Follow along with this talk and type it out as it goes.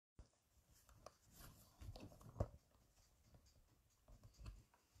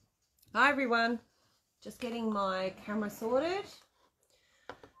Hi everyone, just getting my camera sorted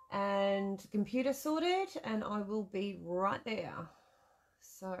and computer sorted, and I will be right there.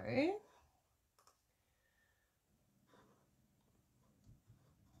 So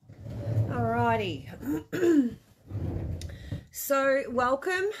alrighty. So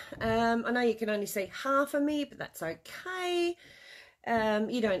welcome. I know you can only see half of me, but that's okay.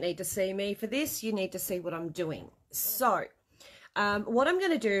 You don't need to see me for this, you need to see what I'm doing. So what I'm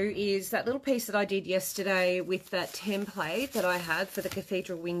going to do is that little piece that I did yesterday with that template that I had for the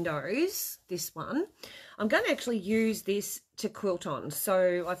cathedral windows, this one, I'm going to actually use this to quilt on.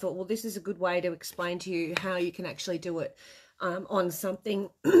 So I thought, well, this is a good way to explain to you how you can actually do it on something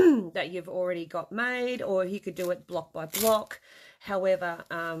that you've already got made, or you could do it block by block, however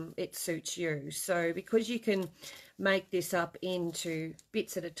it suits you. So because you can make this up into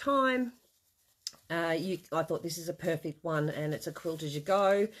bits at a time, I thought this is a perfect one, and it's a quilt as you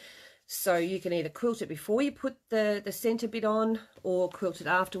go. So you can either quilt it before you put the center bit on, or quilt it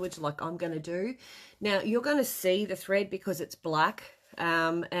afterwards like I'm going to do. Now you're going to see the thread because it's black,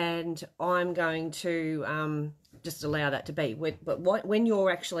 and I'm going to just allow that to be. But when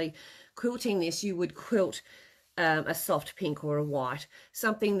you're actually quilting this, you would quilt a soft pink or a white,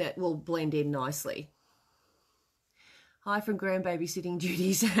 something that will blend in nicely. Hi from grandbaby sitting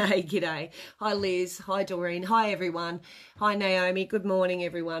duties. Hey, g'day. Hi, Liz. Hi, Doreen. Hi, everyone. Hi, Naomi. Good morning,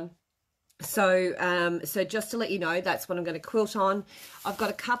 everyone. So, so just to let you know, that's what I'm going to quilt on. I've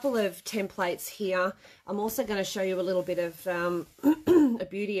got a couple of templates here. I'm also going to show you a little bit of a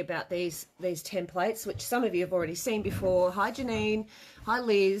beauty about these templates, which some of you have already seen before. Hi, Janine. Hi,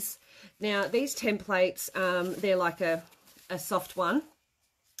 Liz. Now, these templates, they're like a soft one.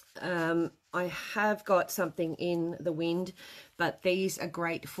 I have got something in the wind, but these are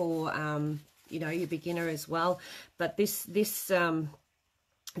great for you know, your beginner as well. But this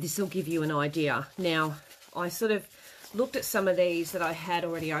will give you an idea. Now, I sort of looked at some of these that I had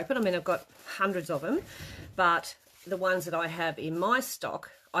already open. I mean, I've got hundreds of them, but the ones that I have in my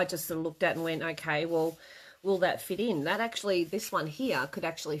stock, I just sort of looked at and went, okay, well, will that fit in? That actually, this one here could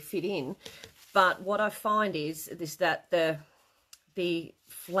actually fit in. But what I find is that the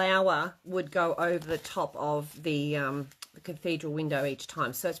flower would go over the top of the cathedral window each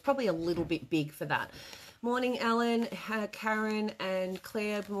time. So it's probably a little bit big for that. Morning, Ellen, Karen, and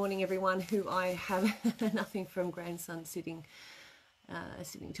Claire. Good morning, everyone. Who I have nothing from grandson sitting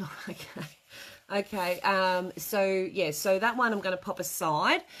top. Okay. So yeah, so that one I'm going to pop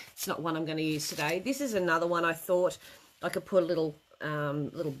aside. It's not one I'm going to use today. This is another one I thought I could put a little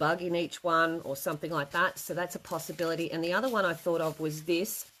bug in each one or something like that. So that's a possibility. And the other one I thought of was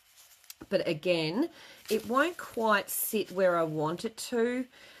this, but again, it won't quite sit where I want it to.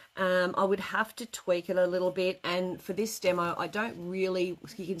 I would have to tweak it a little bit. And for this demo, I don't really,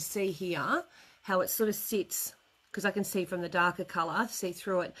 you can see here how it sort of sits, because I can see from the darker color, see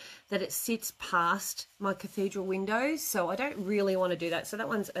through it, that it sits past my cathedral windows. So I don't really want to do that. So that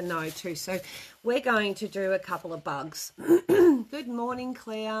one's a no too. So we're going to do a couple of bugs. Good morning,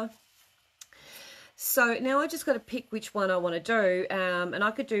 Claire. So now I just got to pick which one I want to do, and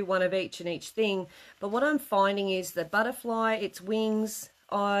I could do one of each in each thing. But what I'm finding is the butterfly, its wings,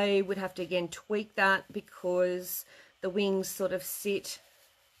 I would have to again tweak that because the wings sort of sit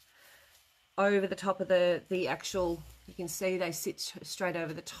over the top of the actual, you can see they sit straight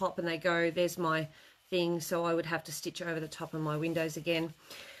over the top and they go, there's my thing. So I would have to stitch over the top of my windows again.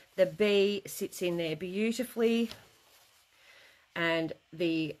 The bee sits in there beautifully. And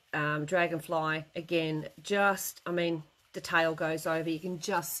the dragonfly, again, just, I mean, the tail goes over. You can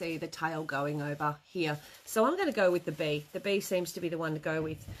just see the tail going over here. So I'm going to go with the bee. The bee seems to be the one to go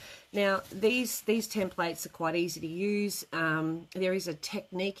with. Now, these templates are quite easy to use. There is a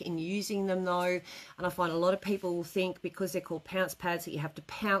technique in using them, though, and I find a lot of people will think because they're called pounce pads that you have to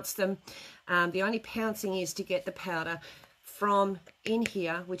pounce them. The only pouncing is to get the powder from in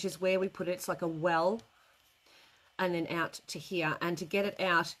here, which is where we put it. It's like a well, and then out to here, and to get it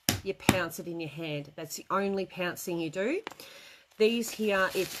out you pounce it in your hand. That's the only pouncing you do. These here,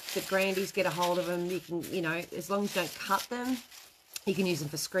 if the grandies get a hold of them, you can, you know, as long as you don't cut them, you can use them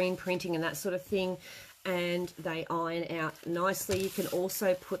for screen printing and that sort of thing, and they iron out nicely. You can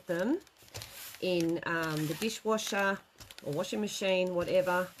also put them in the dishwasher or washing machine,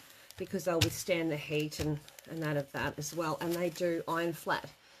 whatever, because they'll withstand the heat and that of that as well, and they do iron flat.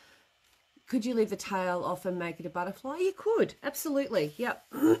 Could you leave the tail off and make it a butterfly? You could, absolutely. Yep,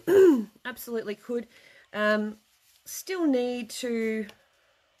 absolutely could. Still need to,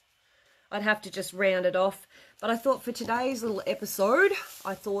 I'd have to just round it off. But I thought for today's little episode,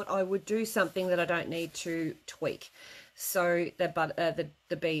 I thought I would do something that I don't need to tweak. So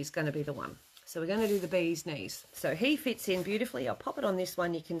the bee is going to be the one. So we're going to do the bee's knees. So he fits in beautifully. I'll pop it on this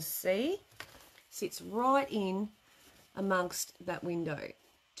one. You can see sits right in amongst that window,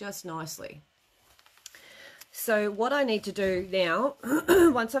 just nicely. So what I need to do now,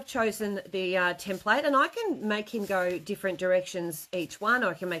 once I've chosen the template, and I can make him go different directions each one,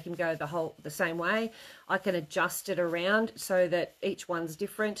 or I can make him go the same way. I can adjust it around so that each one's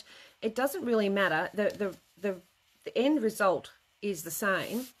different. It doesn't really matter. The end result is the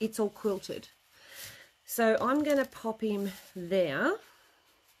same. It's all quilted. So I'm going to pop him there,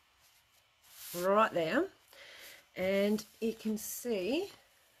 right there, and you can see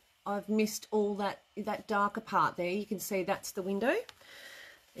I've missed all that darker part there. You can see that's the window,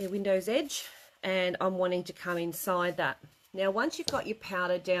 the window's edge, and I'm wanting to come inside that. Now, once you've got your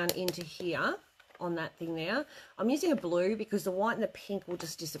powder down into here on that thing there, I'm using a blue because the white and the pink will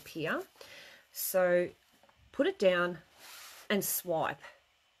just disappear. So put it down and swipe.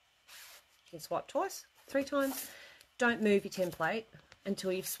 You can swipe twice, 3 times. Don't move your template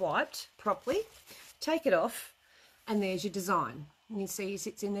until you've swiped properly. Take it off, and there's your design. You can see he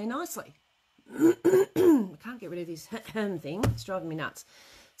sits in there nicely. I can't get rid of this thing. It's driving me nuts.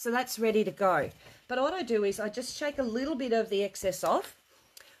 So that's ready to go. But what I do is I just shake a little bit of the excess off.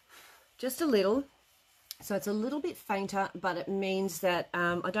 Just a little. So it's a little bit fainter, but it means that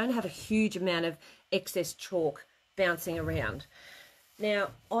I don't have a huge amount of excess chalk bouncing around.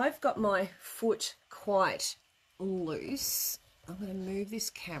 Now, I've got my foot quite loose. I'm going to move this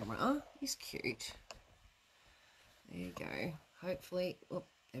camera. He's cute. There you go. Hopefully, oh,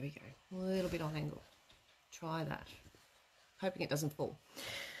 there we go. A little bit on angle. Try that. Hoping it doesn't fall.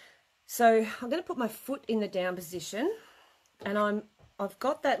 So I'm going to put my foot in the down position, and I've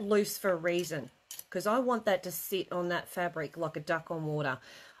got that loose for a reason, because I want that to sit on that fabric like a duck on water.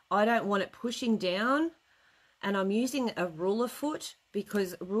 I don't want it pushing down, and I'm using a ruler foot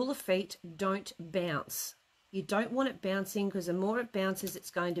because ruler feet don't bounce. You don't want it bouncing, because the more it bounces,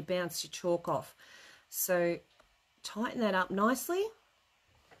 it's going to bounce your chalk off. So tighten that up nicely.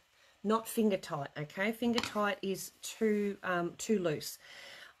 Not finger tight, okay? Finger tight is too loose.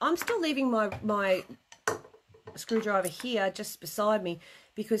 I'm still leaving my screwdriver here just beside me,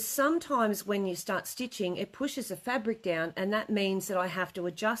 because sometimes when you start stitching, it pushes the fabric down, and that means that I have to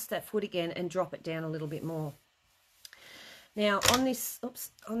adjust that foot again and drop it down a little bit more. Now on this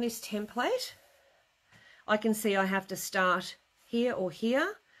template, I can see I have to start here or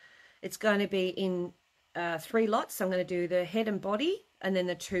here. It's going to be in 3 lots. So I'm going to do the head and body, and then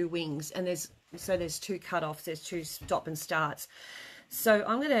the 2 wings, and there's 2 cut-offs, there's 2 stop and starts. So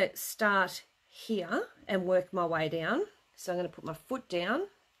I'm going to start here and work my way down. So I'm going to put my foot down.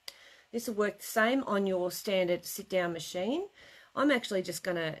 This will work the same on your standard sit-down machine. I'm actually just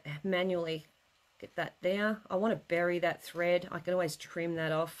going to manually get that there. I want to bury that thread. I can always trim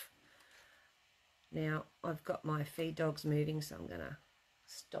that off. Now I've got my feed dogs moving, so I'm going to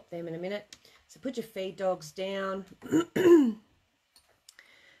stop them in a minute. So put your feed dogs down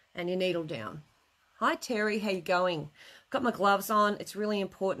and your needle down. Hi Terry, how you going? Got my gloves on. It's really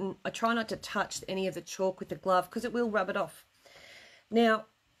important. I try not to touch any of the chalk with the glove because it will rub it off. Now,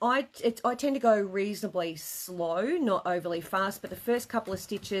 I tend to go reasonably slow, not overly fast, but the first couple of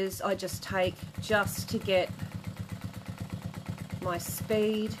stitches I just take just to get my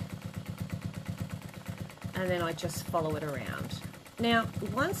speed, and then I just follow it around. Now,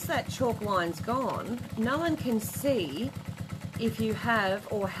 once that chalk line's gone, no one can see if you have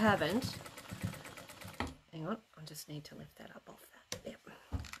or haven't, hang on, I just need to lift that up off that, yep.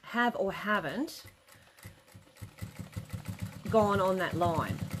 Have or haven't gone on that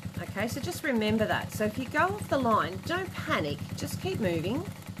line. Okay, so just remember that. So if you go off the line, don't panic, just keep moving.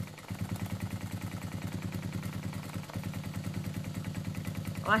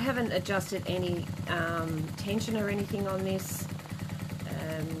 I haven't adjusted any tension or anything on this.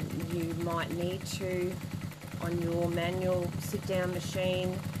 You might need to on your manual sit-down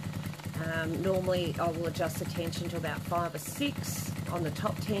machine. Normally I will adjust the tension to about 5 or 6 on the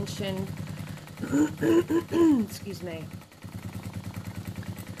top tension. Excuse me.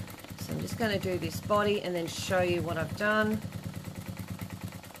 So I'm just going to do this body and then show you what I've done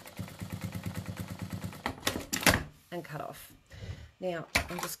and cut off. Now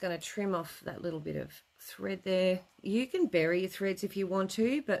I'm just going to trim off that little bit of thread there. You can bury your threads if you want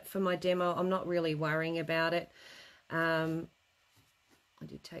to, but for my demo I'm not really worrying about it. I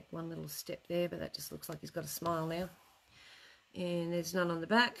did take one little step there, but that just looks like he's got a smile now. And there's none on the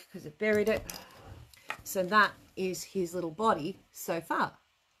back because it buried it. So that is his little body so far.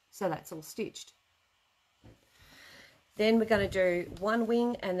 So that's all stitched. Then we're going to do one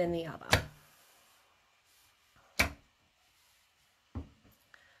wing and then the other.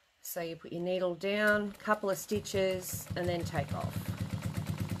 So you put your needle down, couple of stitches, and then take off.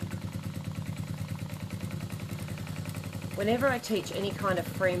 Whenever I teach any kind of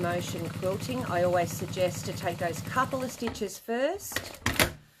free motion quilting, I always suggest to take those couple of stitches first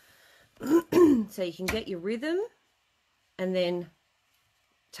so you can get your rhythm and then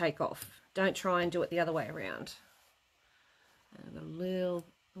take off. Don't try and do it the other way around. And I've got a little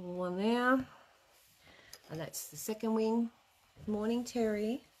one there, and that's the second wing. Morning,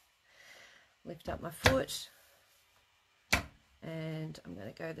 Terry. Lift up my foot, and I'm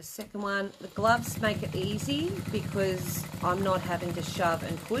going to go the second one. The gloves make it easy because I'm not having to shove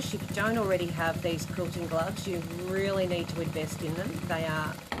and push. If you don't already have these quilting gloves, you really need to invest in them. They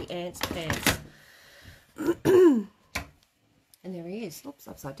are the ants' pants. And there he is. Oops,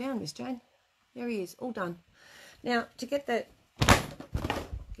 upside down, Miss Jane. There he is, all done. Now, to get the,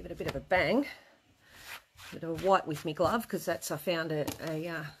 give it a bit of a bang, a bit of a wipe with my glove, because that's, I found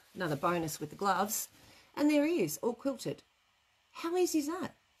another bonus with the gloves. And there he is, all quilted. How easy is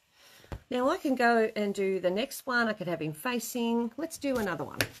that? Now I can go and do the next one. I could have him facing. Let's do another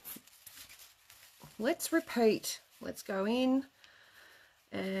one. Let's repeat. Let's go in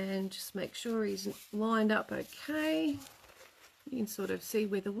and just make sure he's lined up okay. You can sort of see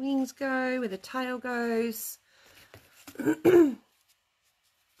where the wings go, where the tail goes.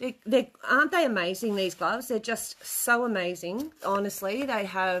 Aren't they amazing, these gloves? They're just so amazing. Honestly, they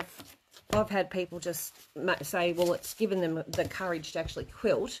have... I've had people just say, well, it's given them the courage to actually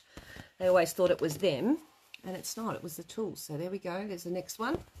quilt. They always thought it was them, and it's not. It was the tools. So there we go. There's the next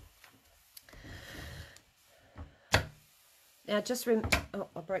one. Now, oh,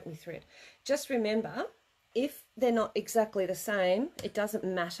 I broke my thread. Just remember, if they're not exactly the same, it doesn't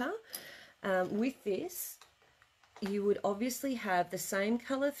matter. With this, you would obviously have the same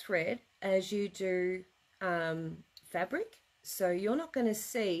colour thread as you do fabric. So you're not going to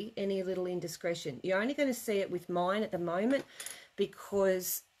see any little indiscretion. You're only going to see it with mine at the moment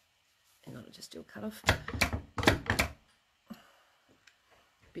because, hang on, I'll just do a cut off.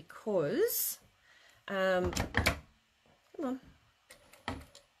 Because, come on.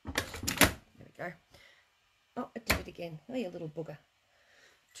 There we go. Oh, I did it again. Oh, you little booger.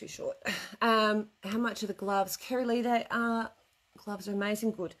 Too short. How much are the gloves? Kerry Lee, gloves are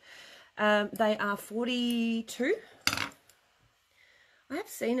amazing. Good. They are 42. I have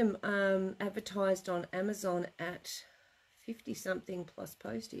seen them advertised on Amazon at 50 something plus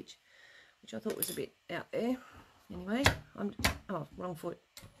postage, which I thought was a bit out there. Anyway, oh, wrong foot.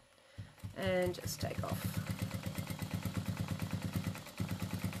 And just take off.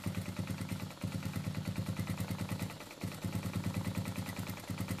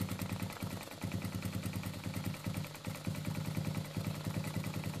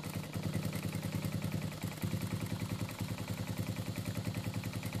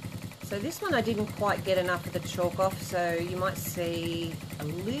 So this one I didn't quite get enough of the chalk off, so you might see a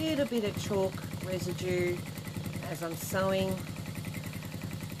little bit of chalk residue as I'm sewing,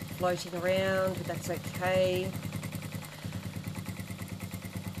 floating around, but that's okay.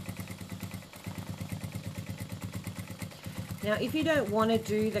 Now if you don't want to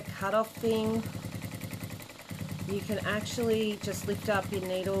do the cut-off thing, you can actually just lift up your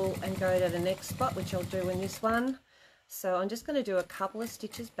needle and go to the next spot, which I'll do in this one. So I'm just going to do a couple of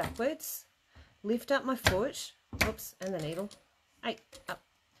stitches backwards, lift up my foot, oops, and the needle, up,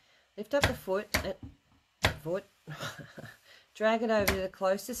 lift up the foot, drag it over to the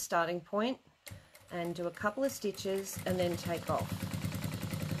closest starting point and do a couple of stitches and then take off.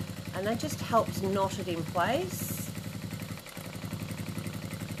 And that just helps knot it in place.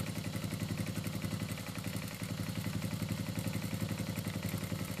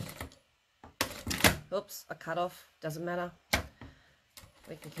 Oops, I cut off, doesn't matter.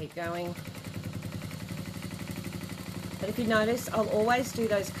 We can keep going. But if you notice, I'll always do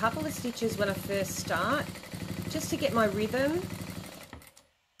those couple of stitches when I first start, just to get my rhythm.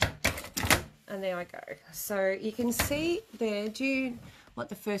 And there I go. So you can see there, what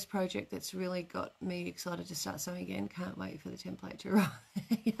the first project that's really got me excited to start sewing again. Can't wait for the template to arrive.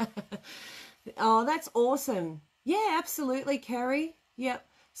 Oh, that's awesome. Yeah, absolutely, Carrie. Yep.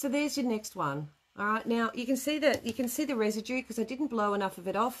 So there's your next one. All right, now you can see the residue because I didn't blow enough of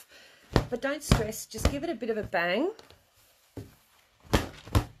it off, but don't stress, just give it a bit of a bang.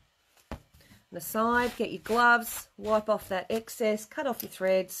 On the side, get your gloves, wipe off that excess, cut off your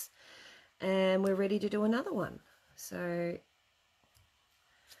threads, and we're ready to do another one. So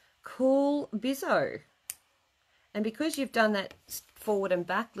cool bizzo. And because you've done that forward and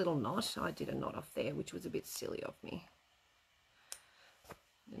back little knot, I did a knot off there, which was a bit silly of me.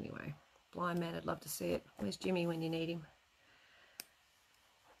 Anyway. Blind man, I'd love to see it. Where's Jimmy when you need him?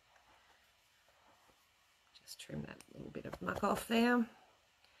 trim that little bit of muck off there.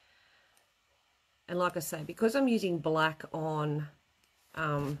 And like I say, because I'm using black on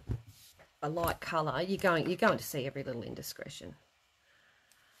a light colour, you're going to see every little indiscretion.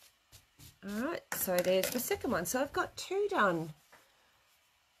 All right, so there's the second one. So I've got 2 done.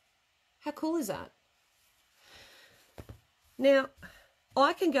 How cool is that? Now,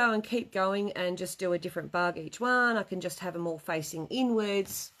 I can go and keep going and just do a different bug each one. I can just have them all facing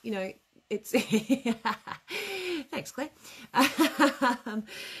inwards. You know, it's... Thanks, Claire.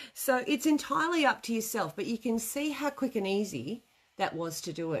 So it's entirely up to yourself, but you can see how quick and easy that was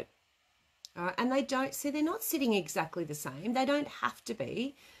to do it. And they don't... See, they're not sitting exactly the same. They don't have to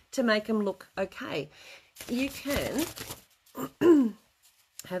be to make them look okay. You can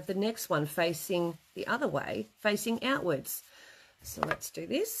have the next one facing the other way, facing outwards. So let's do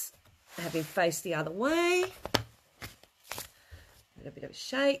this. Have him face the other way. A bit of a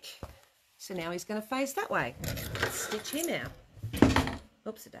shake. So now he's going to face that way. Let's stitch him out.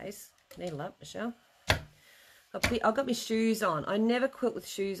 Oops-a-days. Needle up, Michelle. I've got my shoes on. I never quilt with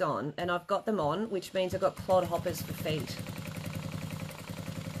shoes on, and I've got them on, which means I've got clod hoppers for feet.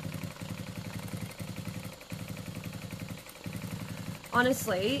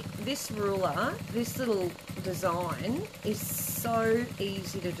 Honestly, this ruler, this little design is so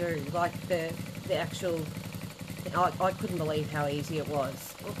easy to do. Like the actual, I couldn't believe how easy it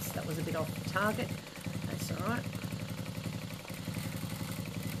was. Oops, that was a bit off target. That's all right.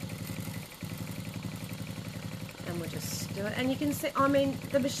 And we'll just do it. And you can see, I mean,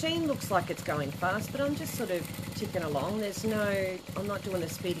 the machine looks like it's going fast, but I'm just sort of ticking along. There's no, I'm not doing the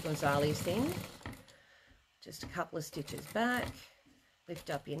Speedy Gonzales thing. Just a couple of stitches back.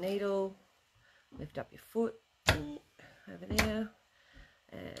 Lift up your needle, lift up your foot over there,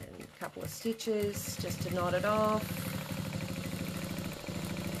 and a couple of stitches just to knot it off.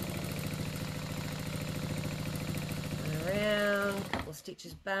 And around, a couple of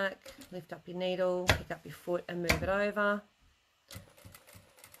stitches back, lift up your needle, pick up your foot and move it over.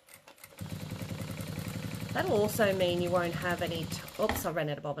 That'll also mean you won't have any, oops, I ran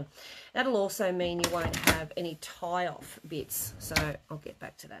out of bobbin. That'll also mean you won't have any tie-off bits. So I'll get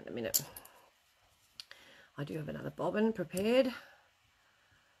back to that in a minute. I do have another bobbin prepared.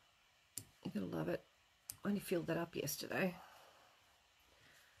 You're going to love it. I only filled that up yesterday.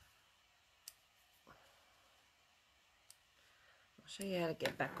 I'll show you how to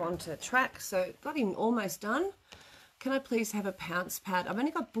get back onto the track. So got him almost done. Can I please have a Pounce Pad? I've only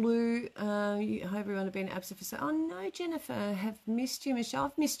got blue. I hope everyone have been absent for so. Oh no, Jennifer, I have missed you. Michelle,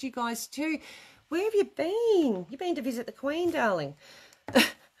 I've missed you guys too. Where have you been? You've been to visit the Queen, darling.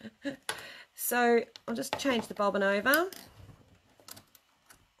 So I'll just change the bobbin over.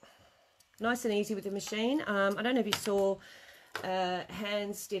 Nice and easy with the machine. I don't know if you saw,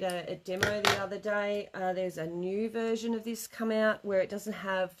 Hans did a demo the other day. There's a new version of this come out where it doesn't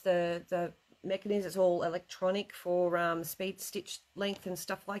have the mechanism. It's all electronic for speed stitch length and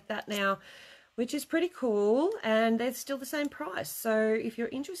stuff like that now, which is pretty cool, and they're still the same price. So if you're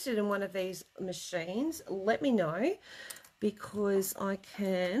interested in one of these machines, let me know, because I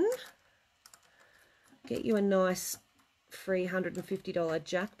can get you a nice free $150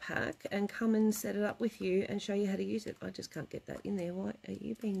 jack pack and come and set it up with you and show you how to use it. I just can't get that in there. Why are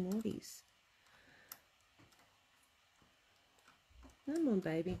you being naughties? Come on,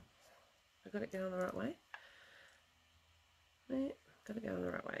 baby. I got it going the right way. Yeah, got it going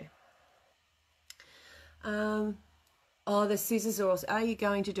the right way. Oh, the scissors are also. Are you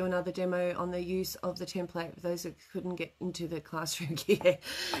going to do another demo on the use of the template for those who couldn't get into the classroom?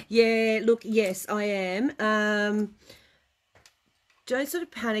 Yeah. Look, yes, I am. Don't sort of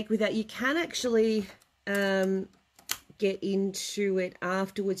panic with that. You can actually get into it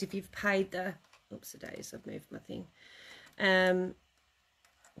afterwards if you've paid the. Oops, the days I've moved my thing.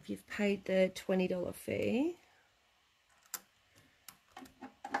 If you've paid the $20 fee.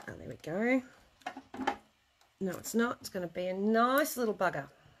 Oh, there we go. No, it's not. It's going to be a nice little bugger.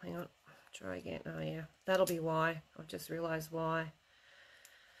 Hang on. Try again. Oh, yeah. That'll be why. I've just realised why.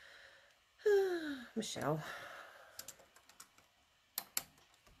 Michelle.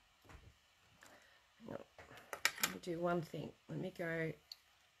 Hang on. Let me do one thing. Let me go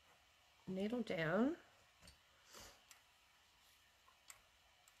needle down.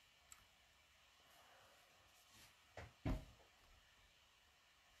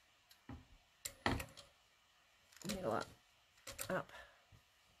 Needle up. Up.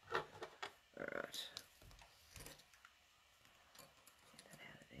 All right. Get that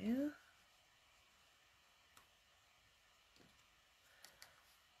out of there.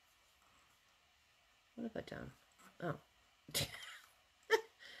 What have I done? Oh.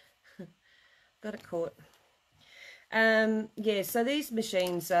 Got it caught. Yeah, so these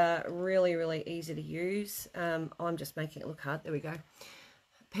machines are really, really easy to use. I'm just making it look hard. There we go.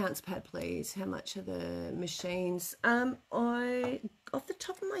 Pounce Pad, please. How much are the machines? Off the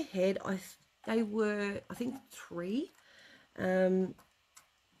top of my head, they were, I think, 3.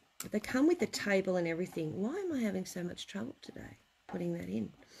 They come with the table and everything. Why am I having so much trouble today putting that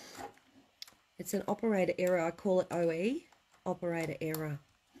in? It's an operator error. I call it OE, operator error.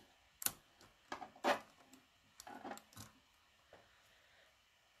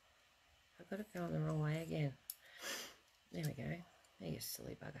 I've got it going the wrong way again. There we go. There, you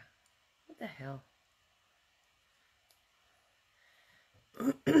silly bugger. What the hell?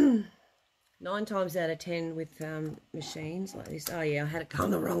 9 times out of 10 with machines like this. Oh yeah, I had it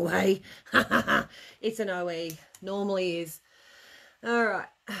going the wrong way. It's an OE. Normally is. All right.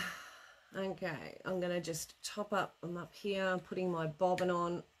 Okay, I'm going to just top up. I'm up here. I'm putting my bobbin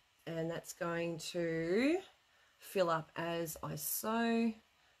on, and that's going to fill up as I sew.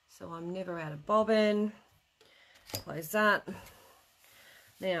 So I'm never out of bobbin. Close that.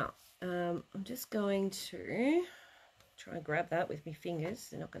 Now, I'm just going to try and grab that with my fingers.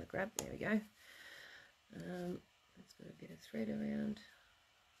 They're not going to grab. There we go. It's got a bit of thread around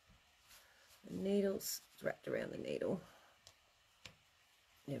the needles. It's wrapped around the needle.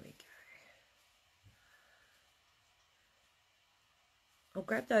 There we go. I'll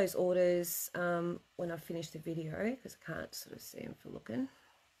grab those orders when I finish the video because I can't sort of see them for looking.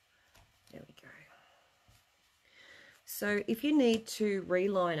 There we go. So if you need to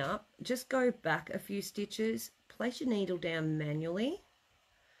reline up, just go back a few stitches, place your needle down manually,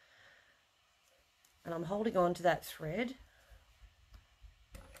 and I'm holding on to that thread.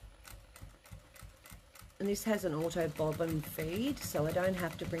 And this has an auto bobbin feed, so I don't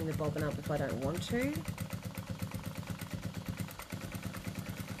have to bring the bobbin up if I don't want to.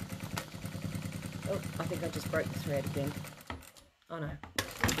 Oh, I think I just broke the thread again. Oh no,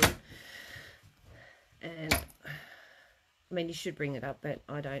 I didn't. And I mean, you should bring it up, but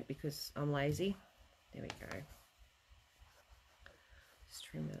I don't because I'm lazy. There we go. Just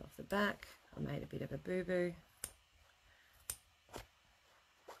trim that off the back. I made a bit of a boo-boo.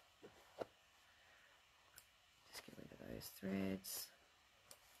 Just get rid of those threads.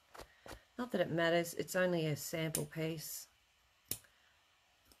 Not that it matters, it's only a sample piece.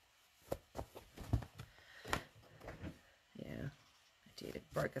 Yeah, I did, it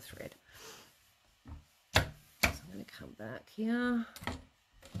broke a thread. So I'm going to come back here.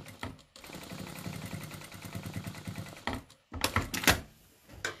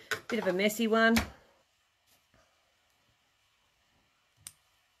 Bit of a messy one.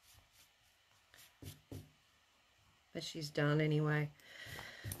 But she's done anyway.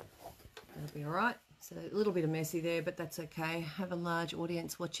 That'll be all right. So a little bit of messy there, but that's okay. Have a large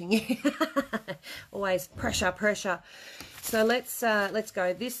audience watching you. Always pressure, pressure. So let's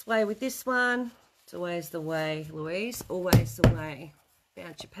go this way with this one. It's always the way, Louise. Always the way.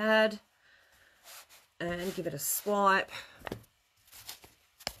 Bounce your pad and give it a swipe.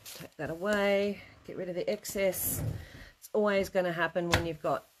 Take that away. Get rid of the excess. It's always going to happen when you've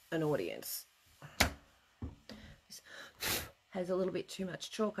got an audience. This has a little bit too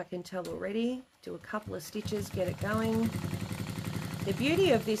much chalk, I can tell already. Do a couple of stitches, get it going. The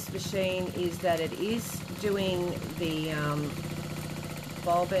beauty of this machine is that it is doing the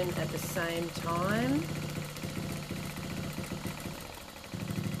bobbin at the same time.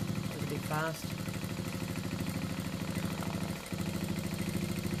 A little bit fast.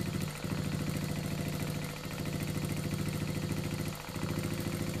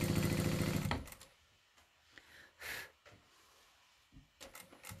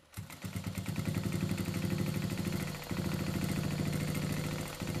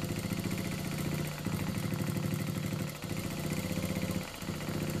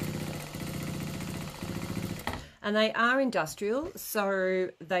 And they are industrial, so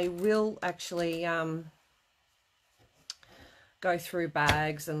they will actually go through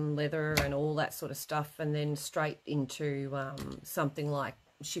bags and leather and all that sort of stuff, and then straight into something like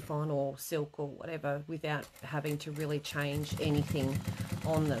chiffon or silk or whatever without having to really change anything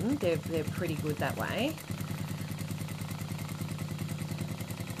on them. They're pretty good that way.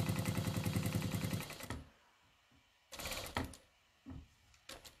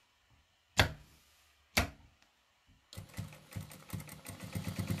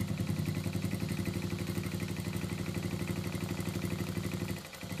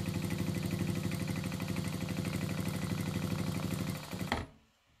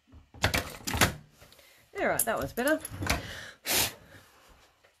 Alright, that was better.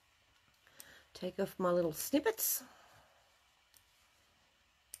 Take off my little snippets.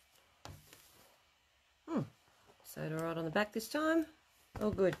 So Sewed all right on the back this time.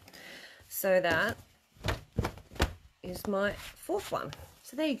 All good. So that is my fourth one.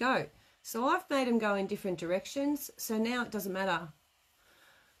 So there you go. So I've made them go in different directions. So now it doesn't matter.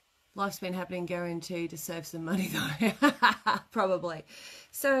 Lifespan happening guaranteed to save some money though. Probably.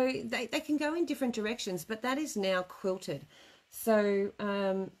 So they can go in different directions, but that is now quilted. So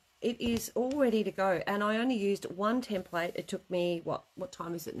it is all ready to go. And I only used one template. It took me, what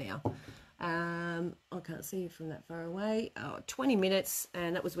time is it now? I can't see you from that far away. 20 minutes,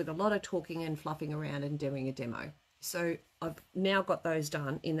 and that was with a lot of talking and fluffing around and doing a demo. So I've now got those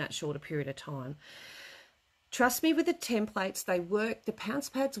done in that shorter period of time. Trust me with the templates, they work. The Pounce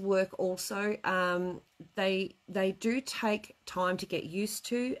Pads work also. They do take time to get used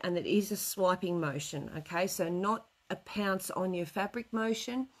to, and it is a swiping motion, okay? So not a pounce on your fabric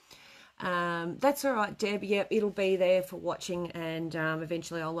motion. That's all right, Deb. Yep, it'll be there for watching, and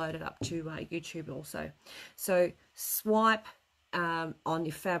eventually I'll load it up to YouTube also. So swipe on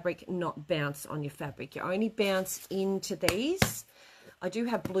your fabric, not bounce on your fabric. You only bounce into these. I do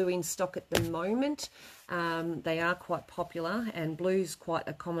have blue in stock at the moment. They are quite popular, and blue's quite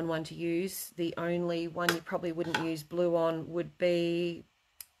a common one to use. The only one you probably wouldn't use blue on would be,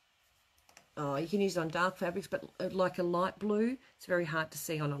 you can use it on dark fabrics, but like a light blue, it's very hard to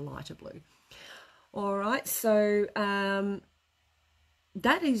see on a lighter blue. All right, so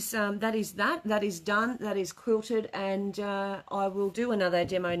that is done, that is quilted, and I will do another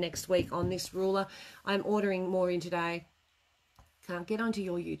demo next week on this ruler. I'm ordering more in today. Can't get onto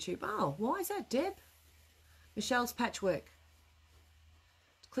your YouTube. Oh, why is that, Deb? Michelle's Patchwork.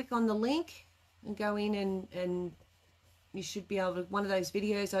 Click on the link and go in, and you should be able to, one of those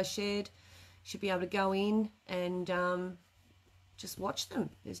videos I shared, should be able to go in and just watch them.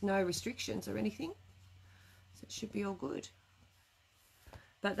 There's no restrictions or anything, so it should be all good.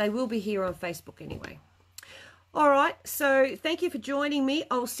 But they will be here on Facebook anyway. All right, so thank you for joining me.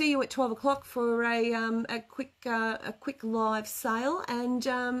 I'll see you at 12 o'clock for a quick live sale, and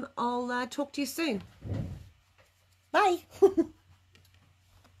I'll talk to you soon. Bye.